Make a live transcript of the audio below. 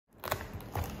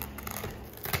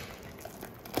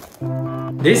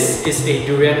This is a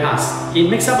durian husk. It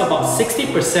makes up about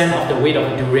 60% of the weight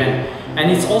of a durian,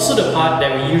 and it's also the part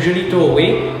that we usually throw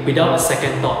away without a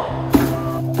second thought.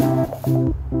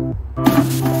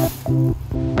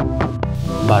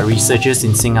 But researchers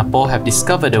in Singapore have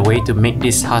discovered a way to make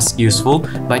this husk useful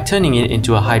by turning it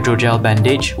into a hydrogel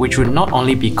bandage, which would not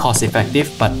only be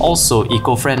cost-effective but also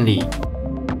eco-friendly.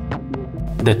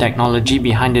 The technology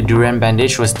behind the durian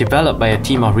bandage was developed by a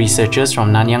team of researchers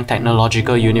from Nanyang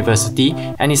Technological University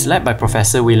and is led by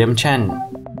Professor William Chen.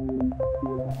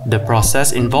 The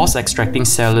process involves extracting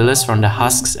cellulose from the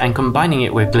husks and combining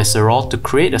it with glycerol to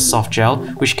create a soft gel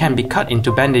which can be cut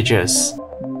into bandages.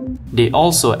 They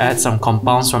also add some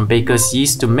compounds from baker's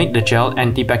yeast to make the gel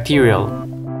antibacterial.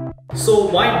 So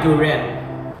why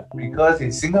durian? Because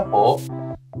in Singapore,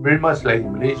 very much like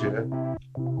in Malaysia,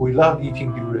 we love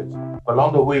eating durians.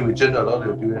 Along the way, we generate a lot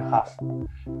of durian husks.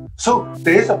 So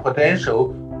there is a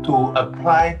potential to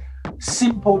apply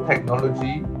simple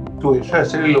technology to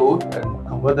extract cellulose and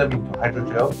convert them into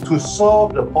hydrogel to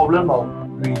solve the problem of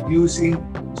reducing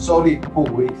solid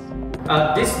food waste.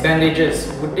 These bandages,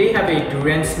 would they have a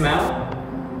durian smell?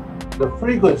 The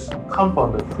fragrance comes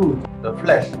from the fruit, the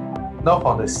flesh, not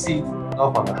from the seed,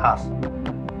 not from the husk.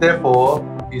 Therefore,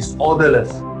 it's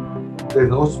odorless. There's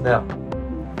no smell.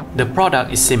 The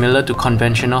product is similar to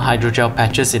conventional hydrogel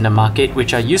patches in the market,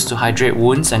 which are used to hydrate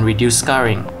wounds and reduce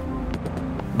scarring.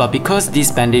 But because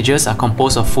these bandages are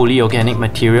composed of fully organic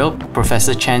material,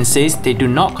 Professor Chen says they do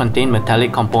not contain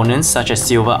metallic components such as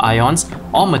silver ions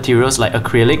or materials like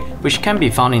acrylic, which can be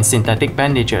found in synthetic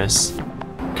bandages.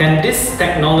 Can this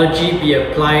technology be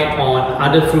applied on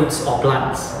other fruits or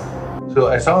plants? So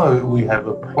as long as we have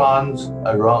plants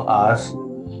around us,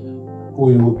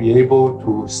 we will be able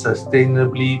to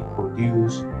sustainably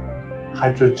produce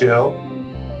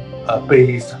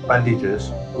hydrogel-based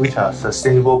bandages which are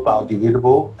sustainable,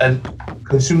 biodegradable, and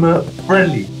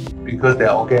consumer-friendly because they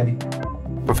are organic.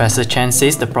 Professor Chen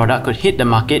says the product could hit the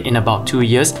market in about 2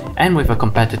 years and with a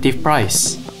competitive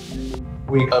price.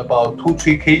 With about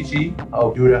 2-3 kg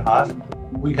of durian husk,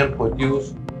 we can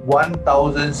produce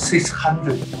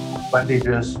 1,600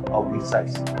 bandages of this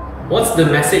size. What's the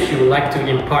message you would like to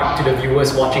impart to the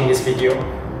viewers watching this video?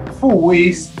 Food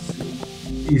waste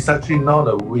is actually not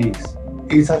a waste.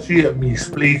 It's actually a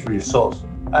misplaced resource.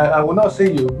 I would not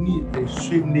say you need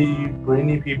extremely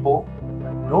brainy people.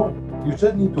 No, you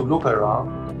just need to look around,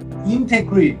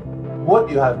 integrate what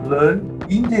you have learned,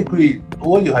 integrate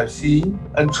what you have seen,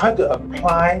 and try to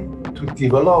apply to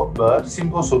develop a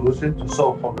simple solution to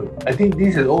solve problems. I think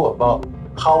this is all about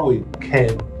how we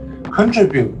can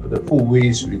contribute to the food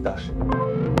waste reduction.